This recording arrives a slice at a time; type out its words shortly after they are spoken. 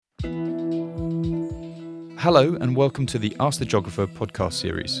Hello and welcome to the Ask the Geographer podcast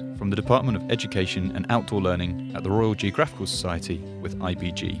series from the Department of Education and Outdoor Learning at the Royal Geographical Society with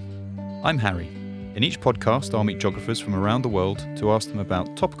IBG. I'm Harry. In each podcast I'll meet geographers from around the world to ask them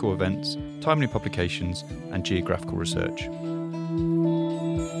about topical events, timely publications and geographical research.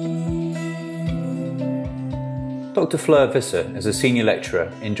 Dr. Fleur Visser is a senior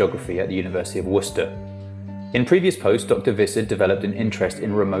lecturer in geography at the University of Worcester. In previous posts, Dr. Visser developed an interest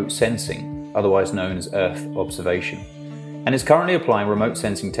in remote sensing, otherwise known as Earth observation, and is currently applying remote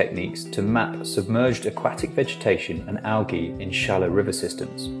sensing techniques to map submerged aquatic vegetation and algae in shallow river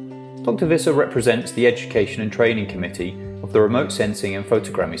systems. Dr. Visser represents the Education and Training Committee of the Remote Sensing and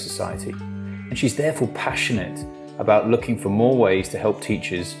Photogrammetry Society, and she's therefore passionate about looking for more ways to help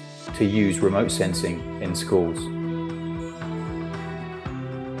teachers to use remote sensing in schools.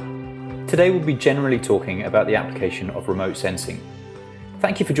 Today we'll be generally talking about the application of remote sensing.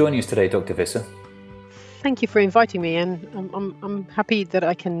 Thank you for joining us today, Dr. Visser. Thank you for inviting me, and I'm happy that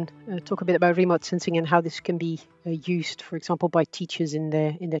I can talk a bit about remote sensing and how this can be used, for example, by teachers in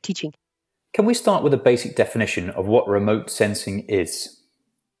their teaching. Can we start with a basic definition of what remote sensing is?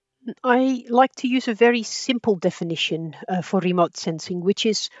 I like to use a very simple definition for remote sensing, which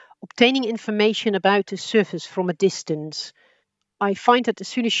is obtaining information about a surface from a distance. I find that as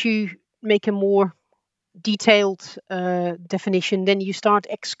soon as you make a more detailed definition, then you start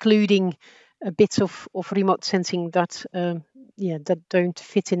excluding bits of remote sensing that don't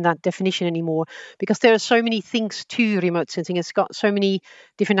fit in that definition anymore, because there are so many things to remote sensing. It's got so many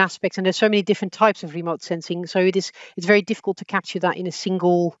different aspects, and there's so many different types of remote sensing. So it's very difficult to capture that in a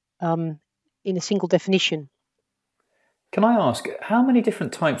single definition. Can I ask, how many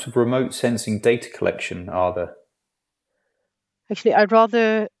different types of remote sensing data collection are there? Actually, I'd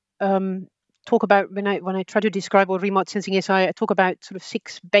rather talk about, when I try to describe what remote sensing is, I talk about sort of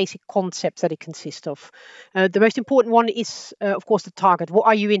 6 basic concepts that it consists of. The most important one is, of course, the target. What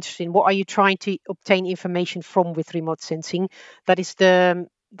are you interested in? What are you trying to obtain information from with remote sensing? That is the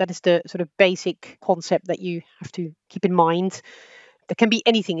sort of basic concept that you have to keep in mind. There can be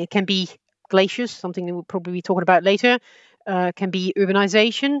anything. It can be glaciers, something that we'll probably be talking about later. Can be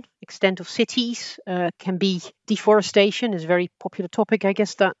urbanization, extent of cities, can be deforestation, is a very popular topic, I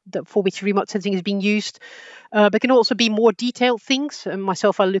guess, that for which remote sensing is being used. But can also be more detailed things.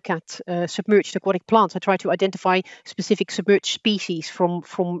 Myself, I look at submerged aquatic plants. I try to identify specific submerged species from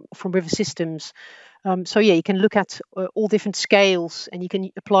river systems. You can look at all different scales, and you can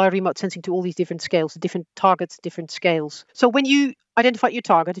apply remote sensing to all these different scales, different targets, different scales. So when you identify your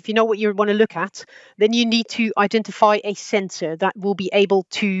target, if you know what you want to look at, then you need to identify a sensor that will be able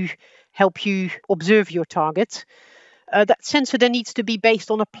to help you observe your target. That sensor then needs to be based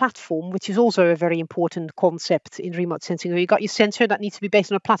on a platform, which is also a very important concept in remote sensing. You've got your sensor that needs to be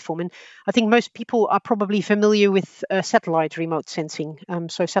based on a platform. And I think most people are probably familiar with satellite remote sensing,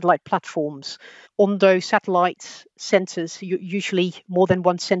 so satellite platforms. On those satellite sensors, usually more than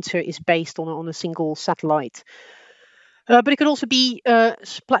one sensor is based on a single satellite. But it could also be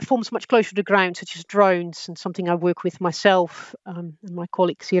platforms much closer to the ground, such as drones, and something I work with myself and my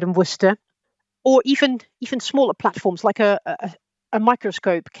colleagues here in Worcester. Or even smaller platforms like a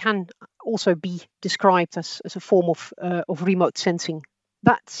microscope can also be described as a form of remote sensing.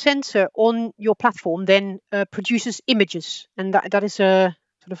 That sensor on your platform then produces images, and that is sort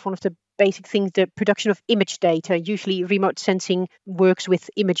of one of the basic things, the production of image data. Usually remote sensing works with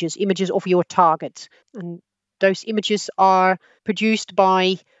images of your target, and those images are produced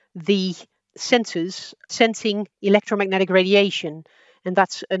by the sensors sensing electromagnetic radiation. And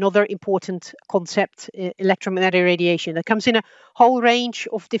that's another important concept, electromagnetic radiation, that comes in a whole range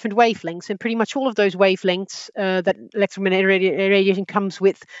of different wavelengths. And pretty much all of those wavelengths that electromagnetic radiation comes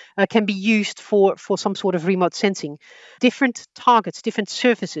with can be used for some sort of remote sensing. Different targets, different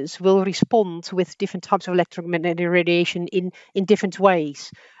surfaces will respond with different types of electromagnetic radiation in different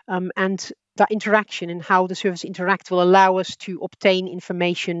ways. And that interaction and how the surface interacts will allow us to obtain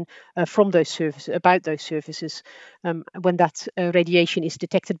information from those surfaces, about those surfaces, when that radiation is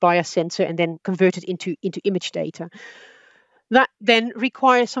detected by a sensor and then converted into image data. That then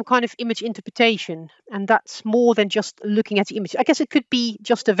requires some kind of image interpretation, and that's more than just looking at the image. I guess it could be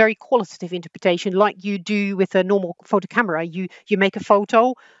just a very qualitative interpretation, like you do with a normal photo camera. You make a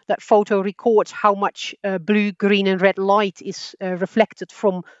photo. That photo records how much blue, green, and red light is reflected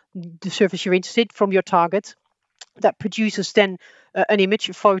from the surface you're interested, from your target. That produces then an image,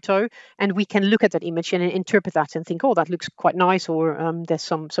 a photo, and we can look at that image and interpret that and think, oh, that looks quite nice, or there's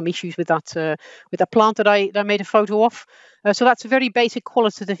some issues with that plant that I made a photo of. So that's a very basic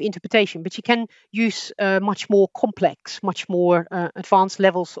qualitative interpretation, but you can use much more complex, much more advanced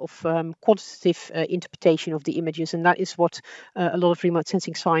levels of quantitative interpretation of the images, and that is what a lot of remote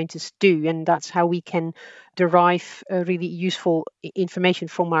sensing scientists do, and that's how we can derive really useful information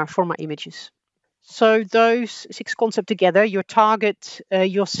from our images. So those 6 concepts together, your target,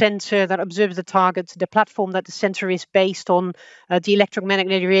 your sensor that observes the target, the platform that the sensor is based on, the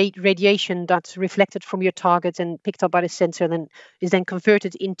electromagnetic radiation that's reflected from your target and picked up by the sensor, then is then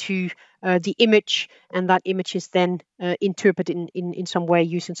converted into the image, and that image is then interpreted in some way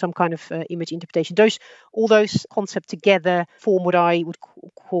using some kind of image interpretation. All those concepts together form what I would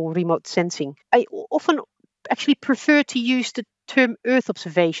call remote sensing. I often actually prefer to use the term Earth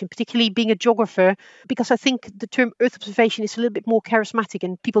observation, particularly being a geographer, because I think the term Earth observation is a little bit more charismatic,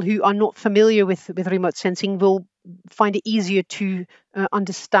 and people who are not familiar with remote sensing will find it easier to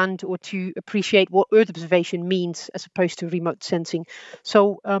understand or to appreciate what Earth observation means as opposed to remote sensing.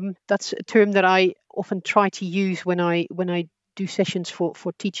 So that's a term that I often try to use when I do sessions for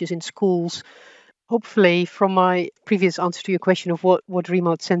teachers in schools. Hopefully, from my previous answer to your question of what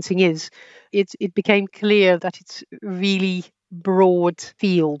remote sensing is, it became clear that it's really broad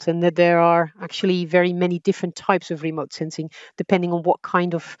field, and that there are actually very many different types of remote sensing, depending on what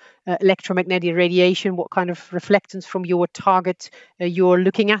kind of electromagnetic radiation, what kind of reflectance from your target you're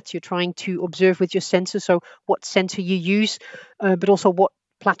looking at, you're trying to observe with your sensor. So what sensor you use, but also what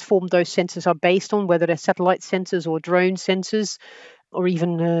platform those sensors are based on, whether they're satellite sensors or drone sensors, or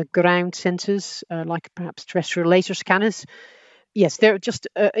even ground sensors like perhaps terrestrial laser scanners. Yes, there are just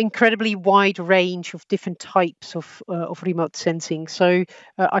an incredibly wide range of different types of remote sensing. So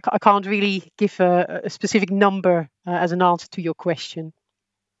I can't really give a specific number as an answer to your question.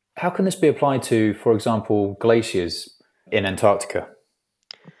 How can this be applied to, for example, glaciers in Antarctica?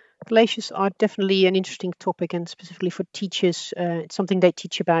 Glaciers are definitely an interesting topic, and specifically for teachers, it's something they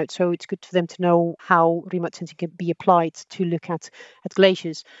teach about. So it's good for them to know how remote sensing can be applied to look at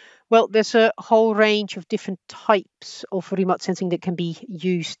glaciers. Well, there's a whole range of different types of remote sensing that can be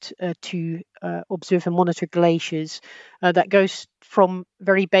used to observe and monitor glaciers. That goes from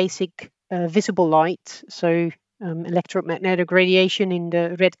very basic visible light, so electromagnetic radiation in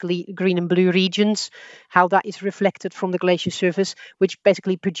the red, green, and blue regions, how that is reflected from the glacier surface, which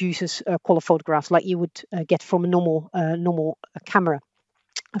basically produces color photographs like you would get from a normal camera.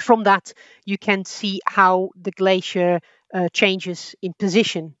 From that, you can see how the glacier changes in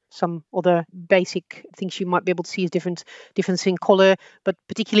position. Some other basic things you might be able to see is difference in color, but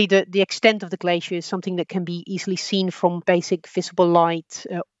particularly the extent of the glacier is something that can be easily seen from basic visible light.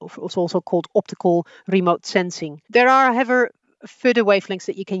 It's also called optical remote sensing. There are, however, further wavelengths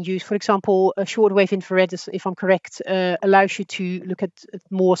that you can use. For example, a shortwave infrared, if I'm correct, allows you to look at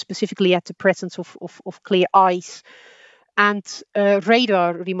more specifically at the presence of clear ice. And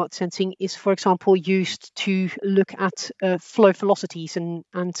radar remote sensing is, for example, used to look at flow velocities and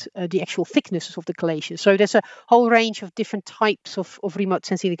the actual thicknesses of the glaciers. So there's a whole range of different types of remote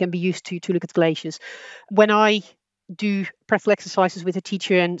sensing that can be used to look at glaciers. When I do practical exercises with a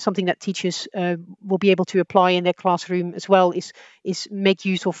teacher, and something that teachers will be able to apply in their classroom as well is make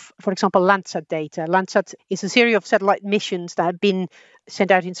use of, for example, Landsat data. Landsat is a series of satellite missions that have been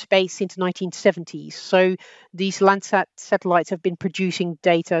sent out in space since the 1970s. So these Landsat satellites have been producing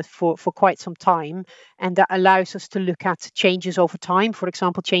data for quite some time, and that allows us to look at changes over time, for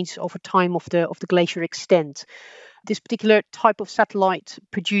example, changes over time of the glacier extent. This particular type of satellite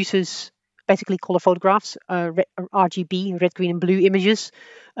produces basically color photographs, RGB, red, green, and blue images,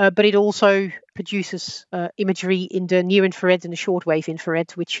 but it also produces imagery in the near infrared and the shortwave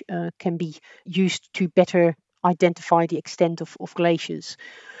infrared, which can be used to better identify the extent of glaciers.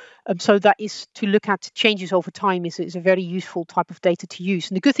 So that is to look at changes over time is a very useful type of data to use.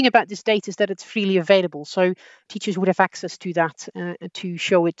 And the good thing about this data is that it's freely available. So teachers would have access to that to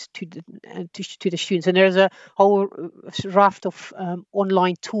show it to the students. And there's a whole raft of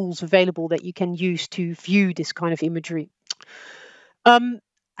online tools available that you can use to view this kind of imagery.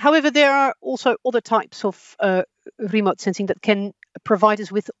 However, there are also other types of remote sensing that can provide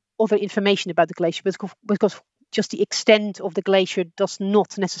us with other information about the glacier, because just the extent of the glacier does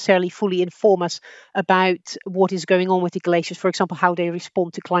not necessarily fully inform us about what is going on with the glaciers, for example, how they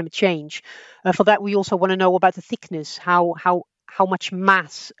respond to climate change. For that, we also want to know about the thickness, how much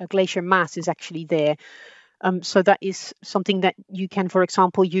mass, glacier mass, is actually there. So that is something that you can, for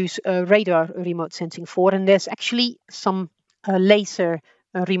example, use radar remote sensing for. And there's actually some laser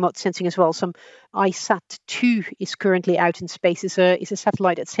remote sensing as well. Some ISAT-2 is currently out in space. It's a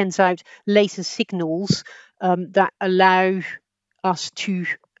satellite that sends out laser signals that allow us to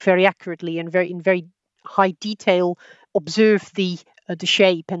very accurately and in very high detail observe the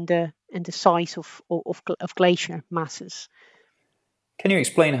shape and the size of glacier masses. Can you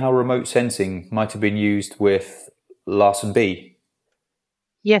explain how remote sensing might have been used with Larsen B?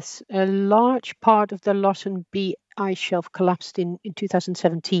 Yes, a large part of the Larsen B ice shelf collapsed in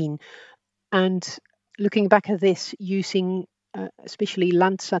 2017. And looking back at this using especially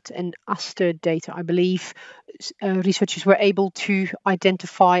Landsat and Aster data, I believe researchers were able to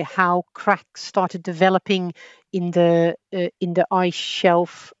identify how cracks started developing in the ice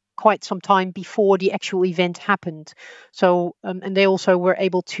shelf quite some time before the actual event happened. So, and they also were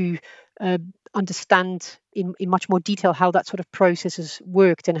able to understand in much more detail how that sort of processes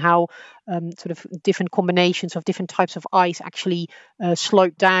worked and how sort of different combinations of different types of ice actually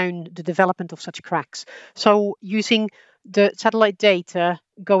slowed down the development of such cracks. So using the satellite data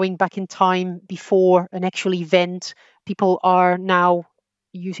going back in time before an actual event, people are now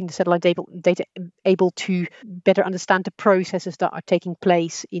using the satellite data able to better understand the processes that are taking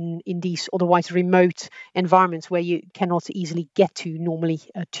place in these otherwise remote environments where you cannot easily get to normally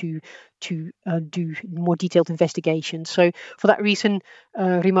to do more detailed investigations. So for that reason,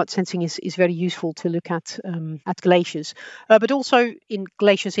 remote sensing is very useful to look at glaciers, but also in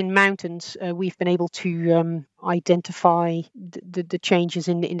glaciers in mountains. We've been able to identify the changes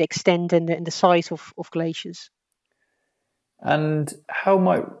in the extent and the size of glaciers. And how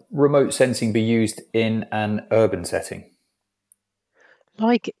might remote sensing be used in an urban setting?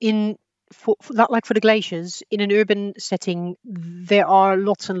 Like for the glaciers, in an urban setting, there are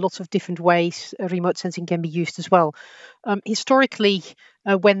lots and lots of different ways remote sensing can be used as well. Historically,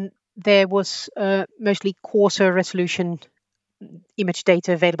 when there was mostly coarser resolution image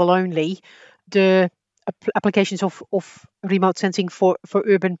data available only, the applications of remote sensing for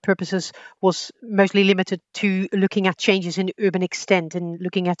urban purposes was mostly limited to looking at changes in urban extent and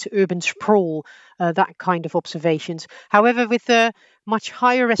looking at urban sprawl, that kind of observations. However, with the much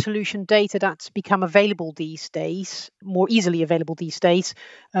higher resolution data that's become available these days, more easily available these days,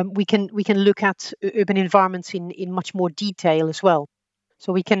 we can look at urban environments in much more detail as well.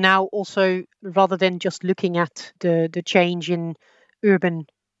 So we can now also, rather than just looking at the change in urban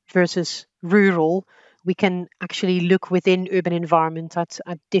versus rural, we can actually look within urban environment at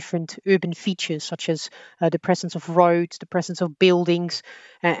different urban features, such as the presence of roads, the presence of buildings,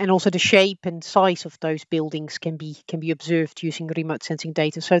 and also the shape and size of those buildings can be observed using remote sensing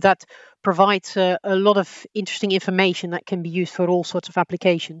data. So that provides a lot of interesting information that can be used for all sorts of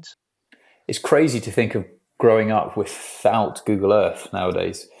applications. It's crazy to think of growing up without Google Earth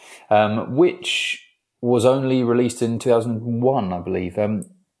nowadays, which was only released in 2001, I believe.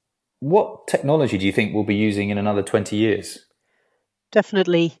 What technology do you think we'll be using in another 20 years?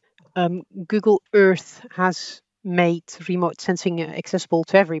 Definitely. Google Earth has made remote sensing accessible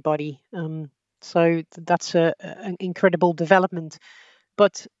to everybody. So that's an incredible development.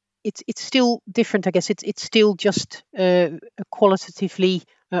 But it's still different, I guess. It's still just qualitatively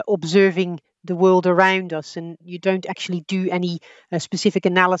observing the world around us, and you don't actually do any specific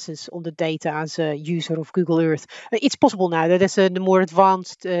analysis on the data as a user of Google Earth. It's possible now that there's the more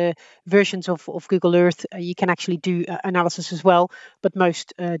advanced versions of Google Earth. You can actually do analysis as well, but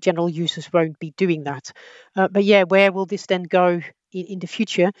most general users won't be doing that. But yeah, where will this then go in the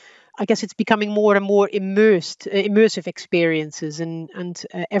future? I guess it's becoming more and more immersive experiences, and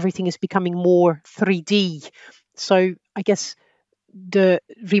everything is becoming more 3D. So I guess the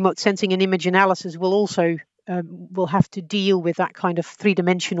remote sensing and image analysis will also will have to deal with that kind of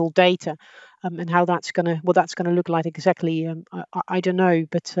three-dimensional data, and how what that's gonna look like exactly. I don't know,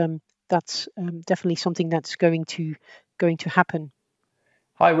 but that's definitely something that's going to happen.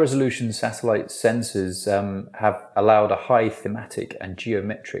 High-resolution satellite sensors have allowed a high thematic and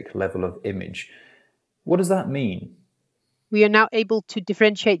geometric level of image. What does that mean? We are now able to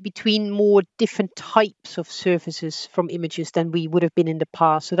differentiate between more different types of surfaces from images than we would have been in the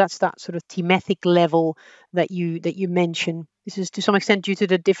past. So that's that sort of thematic level that you mentioned. This is to some extent due to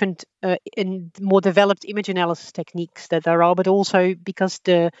the different and more developed image analysis techniques that there are, but also because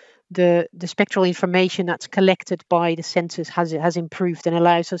the spectral information that's collected by the sensors has improved and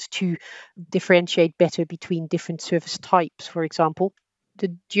allows us to differentiate better between different surface types, for example.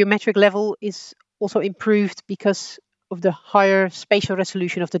 The geometric level is also improved because of the higher spatial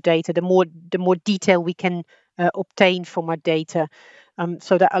resolution of the data, the more detail we can obtain from our data.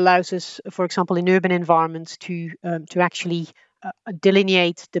 So that allows us, for example, in urban environments to actually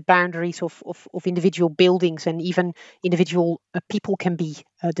delineate the boundaries of individual buildings, and even individual people can be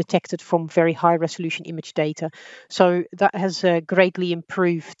detected from very high resolution image data. So that has greatly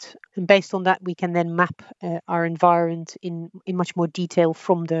improved. And based on that, we can then map our environment in much more detail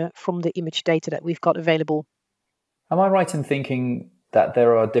from the image data that we've got available. Am I right in thinking that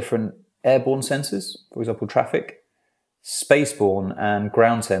there are different airborne sensors, for example, traffic, spaceborne and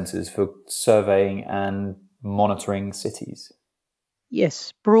ground sensors for surveying and monitoring cities?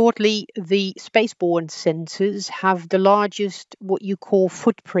 Yes, broadly, the spaceborne sensors have the largest, what you call,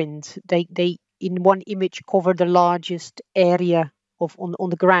 footprint. They in one image cover the largest area on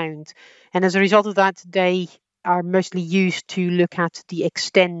the ground, and as a result of that, they are mostly used to look at the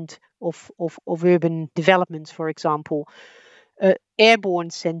extent of urban developments, for example. Airborne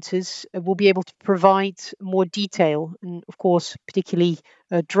sensors will be able to provide more detail, and of course, particularly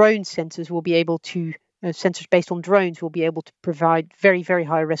drone sensors will be able to sensors based on drones will be able to provide very, very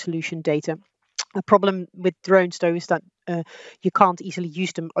high resolution data. A problem with drones, though, is that you can't easily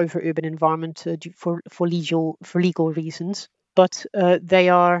use them over urban environment for legal reasons. But they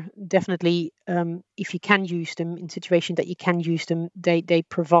are definitely, if you can use them in situations that you can use them, they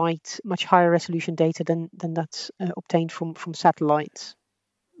provide much higher resolution data than that's obtained from satellites.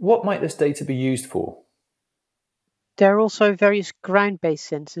 What might this data be used for? There are also various ground-based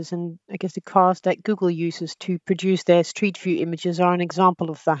sensors, and I guess the cars that Google uses to produce their Street View images are an example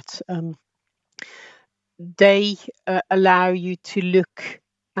of that. They allow you to look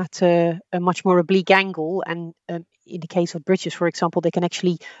at a much more oblique angle, and in the case of bridges, for example, they can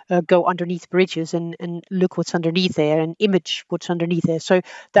actually go underneath bridges and look what's underneath there and image what's underneath there. So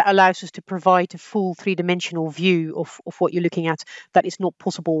that allows us to provide a full three-dimensional view of what you're looking at. That is not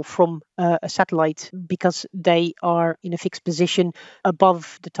possible from a satellite because they are in a fixed position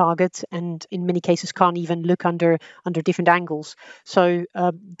above the target, and in many cases can't even look under different angles. So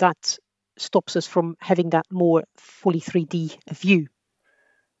that stops us from having that more fully 3D view.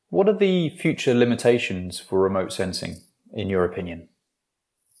 What are the future limitations for remote sensing, in your opinion?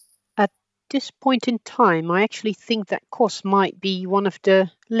 At this point in time, I actually think that cost might be one of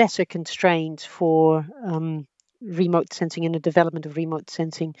the lesser constraints for remote sensing and the development of remote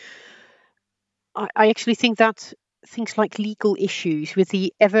sensing. I actually think that things like legal issues with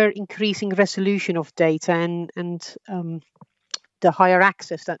the ever increasing resolution of data and the higher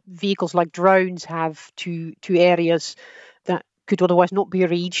access that vehicles like drones have to areas that could otherwise not be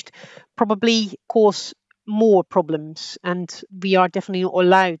reached probably cause more problems, and we are definitely not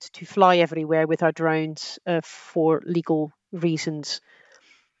allowed to fly everywhere with our drones for legal reasons.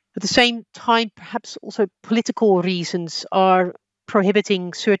 At the same time, perhaps also political reasons are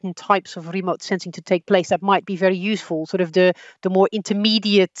prohibiting certain types of remote sensing to take place that might be very useful, sort of the more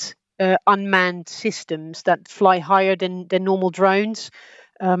intermediate unmanned systems that fly higher than normal drones.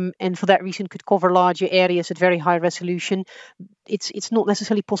 And for that reason could cover larger areas at very high resolution. It's not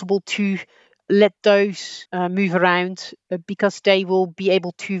necessarily possible to let those move around because they will be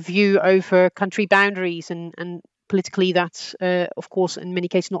able to view over country boundaries, and politically that's of course in many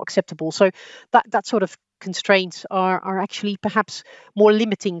cases not acceptable. So that sort of constraints are actually perhaps more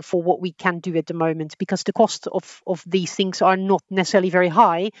limiting for what we can do at the moment, because the cost of these things are not necessarily very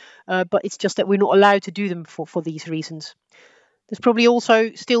high, but it's just that we're not allowed to do them for these reasons. There's probably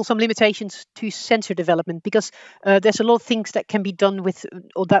also still some limitations to sensor development, because there's a lot of things that can be done with,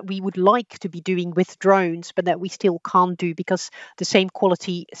 or that we would like to be doing with drones, but that we still can't do because the same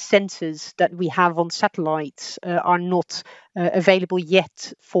quality sensors that we have on satellites are not available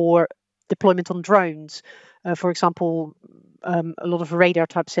yet for deployment on drones. For example, a lot of radar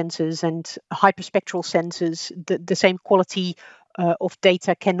type sensors and hyperspectral sensors, the same quality of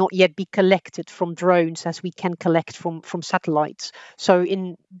data cannot yet be collected from drones as we can collect from satellites. So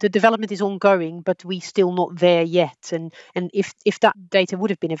in the development is ongoing, but we still not there yet. And if that data would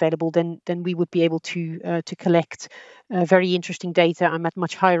have been available, then we would be able to collect very interesting data and at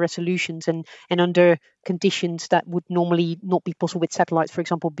much higher resolutions and under conditions that would normally not be possible with satellites, for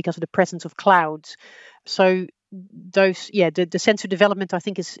example, because of the presence of clouds. So the sensor development I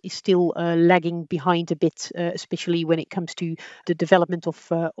think is still lagging behind a bit, especially when it comes to the development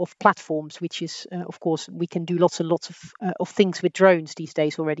of platforms, which is of course we can do lots and lots of things with drones these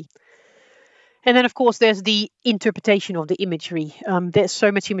days already. And then, of course, there's the interpretation of the imagery. There's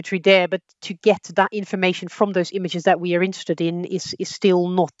so much imagery there, but to get that information from those images that we are interested in is still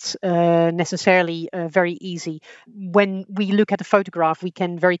not necessarily very easy. When we look at a photograph, we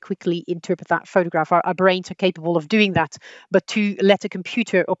can very quickly interpret that photograph. Our brains are capable of doing that, but to let a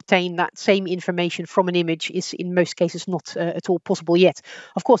computer obtain that same information from an image is in most cases not at all possible yet.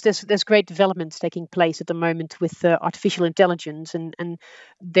 Of course, there's great developments taking place at the moment with artificial intelligence, and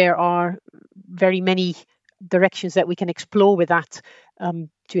there are very many directions that we can explore with that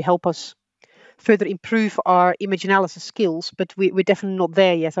to help us further improve our image analysis skills, but we're definitely not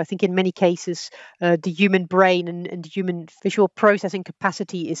there yet. I think in many cases, the human brain and the human visual processing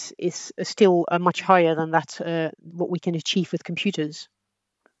capacity is still much higher than that, what we can achieve with computers.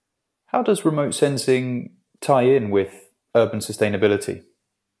 How does remote sensing tie in with urban sustainability?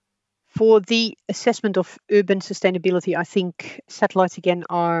 For the assessment of urban sustainability, I think satellites again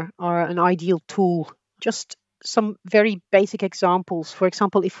are an ideal tool. Just some very basic examples. For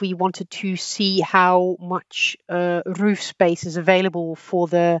example, if we wanted to see how much roof space is available for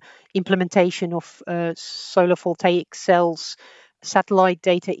the implementation of solar voltaic cells, satellite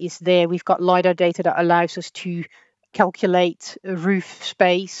data is there. We've got LiDAR data that allows us to calculate roof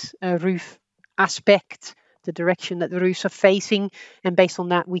space, roof aspect, the direction that the roofs are facing, and based on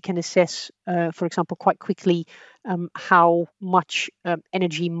that we can assess, for example, quite quickly how much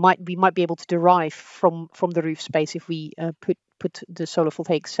energy we might be able to derive from the roof space if we put the solar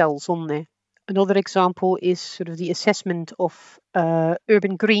voltaic cells on there. Another example is sort of the assessment of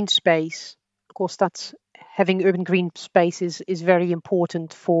urban green space. Of course, that's having urban green space is very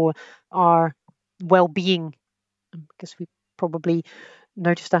important for our well-being, because we probably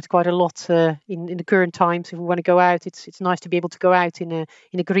notice that quite a lot in the current times. If we want to go out, it's nice to be able to go out in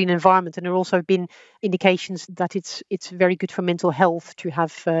a green environment. And there have also been indications that it's very good for mental health to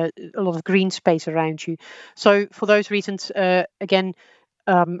have a lot of green space around you. So for those reasons, again,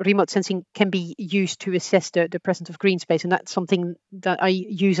 remote sensing can be used to assess the presence of green space, and that's something that I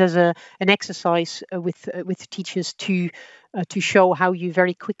use as an exercise with teachers to show how you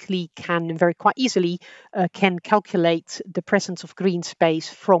very quickly can and very quite easily can calculate the presence of green space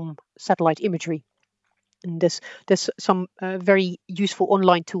from satellite imagery. And there's some very useful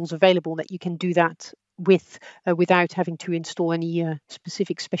online tools available that you can do that with without having to install any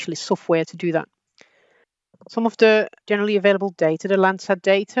specific specialist software to do that. Some of the generally available data, the Landsat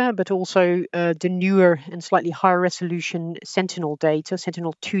data, but also the newer and slightly higher resolution Sentinel data,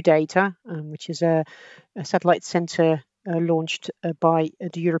 Sentinel-2 data, which is a satellite sensor launched by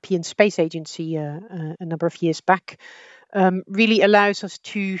the European Space Agency a number of years back, really allows us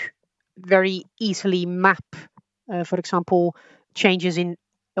to very easily map, for example, changes in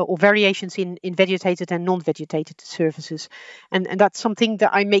or variations in vegetated and non-vegetated surfaces, and that's something that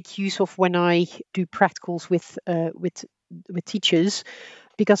I make use of when I do practicals with teachers,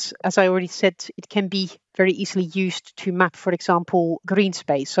 because as I already said, it can be very easily used to map, for example, green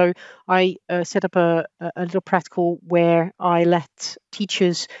space. So I set up a little practical where I let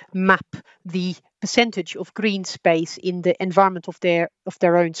teachers map the percentage of green space in the environment of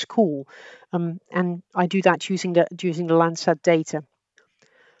their own school, and I do that using the Landsat data.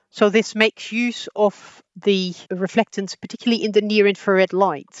 So this makes use of the reflectance, particularly in the near-infrared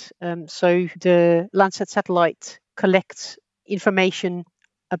light. So the Landsat satellite collects information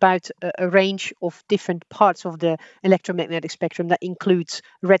about a range of different parts of the electromagnetic spectrum that includes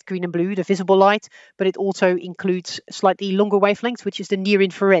red, green, and blue, the visible light, but it also includes slightly longer wavelengths, which is the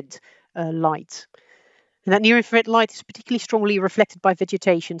near-infrared light. And that near-infrared light is particularly strongly reflected by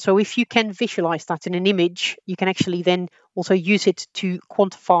vegetation. So if you can visualize that in an image, you can actually then also use it to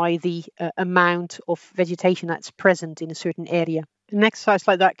quantify the amount of vegetation that's present in a certain area. An exercise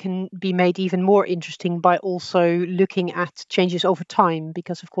like that can be made even more interesting by also looking at changes over time,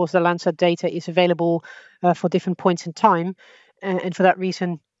 because of course the Landsat data is available for different points in time. And for that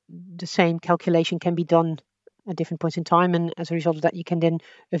reason, the same calculation can be done at different points in time. And as a result of that, you can then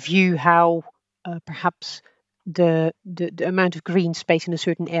view how perhaps the amount of green space in a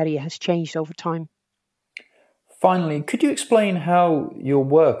certain area has changed over time. Finally, could you explain how your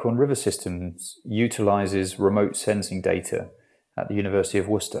work on river systems utilizes remote sensing data at the University of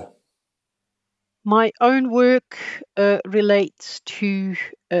Worcester? My own work relates to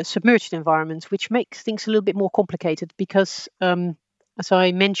submerged environments, which makes things a little bit more complicated because, as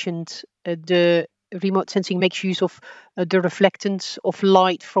I mentioned, the remote sensing makes use of the reflectance of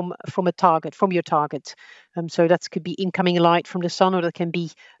light from a target, from your target. So that could be incoming light from the sun, or that can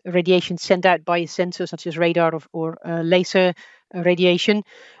be radiation sent out by a sensor such as radar or laser radiation.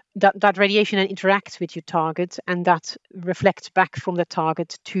 that radiation then interacts with your target, and that reflects back from the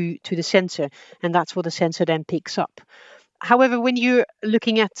target to the sensor, and that's what the sensor then picks up. However, when you're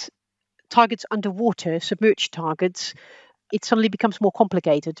looking at targets underwater, submerged targets, it suddenly becomes more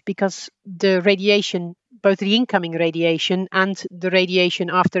complicated because the radiation, both the incoming radiation and the radiation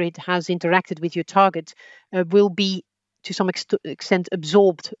after it has interacted with your target, will be to some extent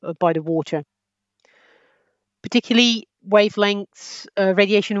absorbed by the water. Particularly wavelengths,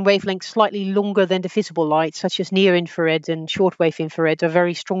 radiation wavelengths slightly longer than the visible light, such as near infrared and shortwave infrared, are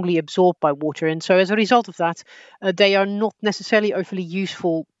very strongly absorbed by water. And so as a result of that, they are not necessarily overly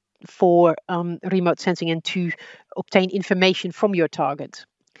useful for remote sensing and to obtain information from your target.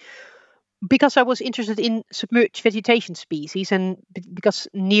 Because I was interested in submerged vegetation species, and because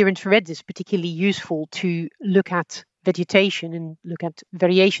near infrared is particularly useful to look at vegetation and look at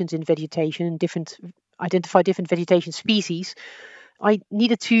variations in vegetation and identify different vegetation species, I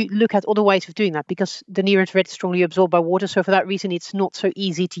needed to look at other ways of doing that because the near infrared is strongly absorbed by water. So for that reason, it's not so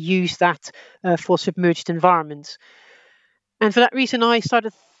easy to use that for submerged environments. And for that reason, I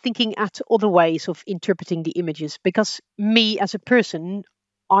started thinking at other ways of interpreting the images because me as a person,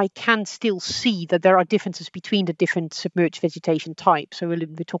 I can still see that there are differences between the different submerged vegetation types. So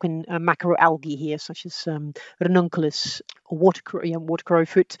we're talking macroalgae here, such as ranunculus or water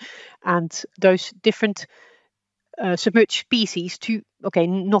crowfoot, and those different submerged species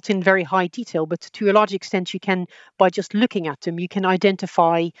not in very high detail, but to a large extent you can, by just looking at them, you can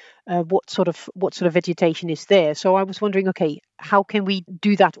identify what sort of vegetation is there. So I was wondering, how can we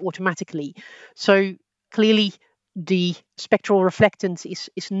do that automatically? So clearly the spectral reflectance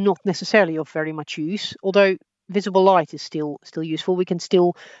is not necessarily of very much use, although visible light is still useful. We can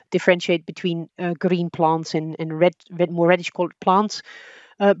still differentiate between green plants and more reddish colored plants.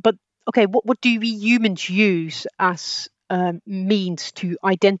 But what do we humans use as means to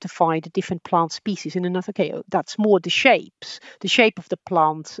identify the different plant species? And another, that's more the shape of the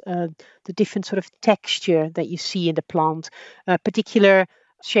plant, the different sort of texture that you see in the plant, particular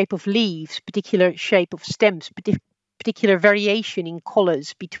shape of leaves, particular shape of stems, particular variation in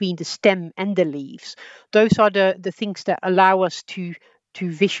colors between the stem and the leaves. Those are the things that allow us to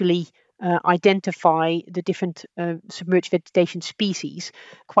visually identify the different submerged vegetation species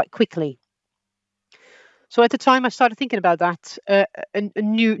quite quickly. So at the time I started thinking about that, a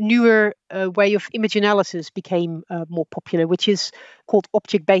newer way of image analysis became more popular, which is called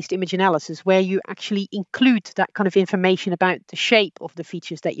object-based image analysis, where you actually include that kind of information about the shape of the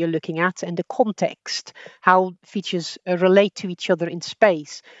features that you're looking at and the context, how features relate to each other in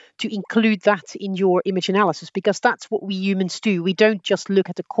space, to include that in your image analysis, because that's what we humans do. We don't just look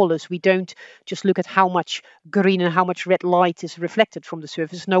at the colors. We don't just look at how much green and how much red light is reflected from the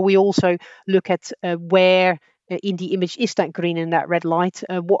surface. No, we also look at where in the image is that green and that red light,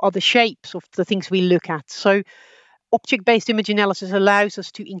 what are the shapes of the things we look at. So object-based image analysis allows us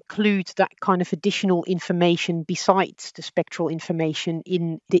to include that kind of additional information besides the spectral information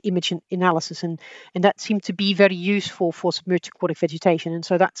in the image analysis, and that seemed to be very useful for submerged aquatic vegetation. And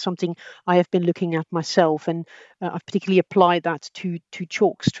so that's something I have been looking at myself, and I've particularly applied that to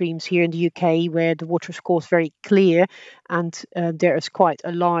chalk streams here in the UK, where the water is of course very clear, and there is quite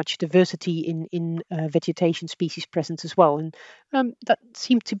a large diversity in vegetation species present as well, and that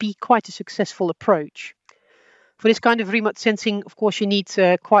seemed to be quite a successful approach. For this kind of remote sensing, of course, you need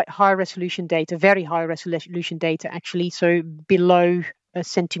quite high resolution data, very high resolution data actually, so below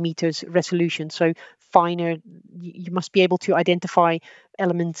centimeters resolution, so finer. You must be able to identify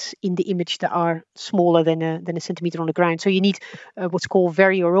elements in the image that are smaller than a centimeter on the ground. So you need what's called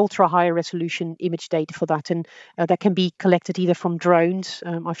very or ultra high resolution image data for that, and that can be collected either from drones.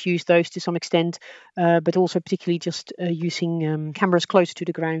 I've used those to some extent, but also particularly just using cameras closer to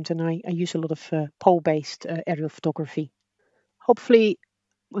the ground, and I use a lot of pole-based aerial photography. Hopefully,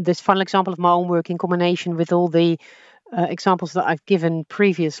 this final example of my own work in combination with all the examples that I've given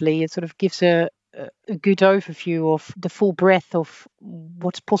previously, it sort of gives a good overview of the full breadth of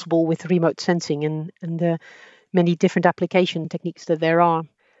what's possible with remote sensing and the many different application techniques that there are.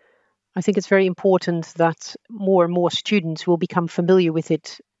 I think it's very important that more and more students will become familiar with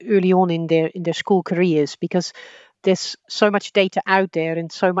it early on in their school careers, because there's so much data out there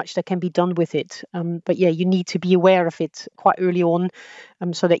and so much that can be done with it. But you need to be aware of it quite early on,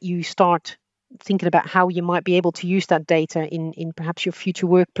 so that you start thinking about how you might be able to use that data in perhaps your future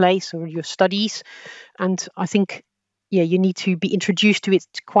workplace or your studies. And I think you need to be introduced to it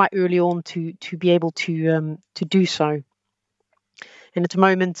quite early on to be able to do so. And at the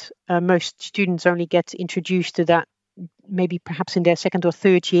moment, most students only get introduced to that maybe perhaps in their second or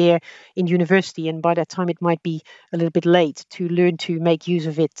third year in university, and by that time it might be a little bit late to learn to make use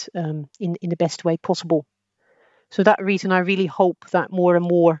of it in the best way possible. So that reason, I really hope that more and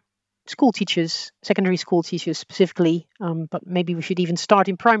more school teachers, secondary school teachers specifically, but maybe we should even start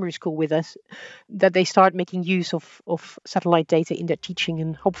in primary school with us, that they start making use of satellite data in their teaching,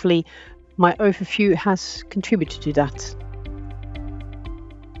 and hopefully my overview has contributed to that.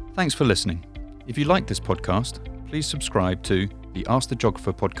 Thanks for listening. If you like this podcast, please subscribe to the Ask the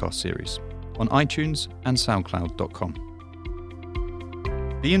Geographer podcast series on iTunes and SoundCloud.com.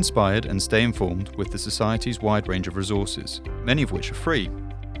 Be inspired and stay informed with the Society's wide range of resources, many of which are free.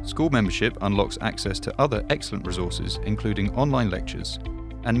 School membership unlocks access to other excellent resources, including online lectures,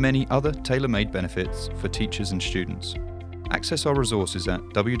 and many other tailor-made benefits for teachers and students. Access our resources at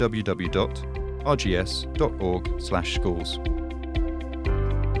www.rgs.org/schools.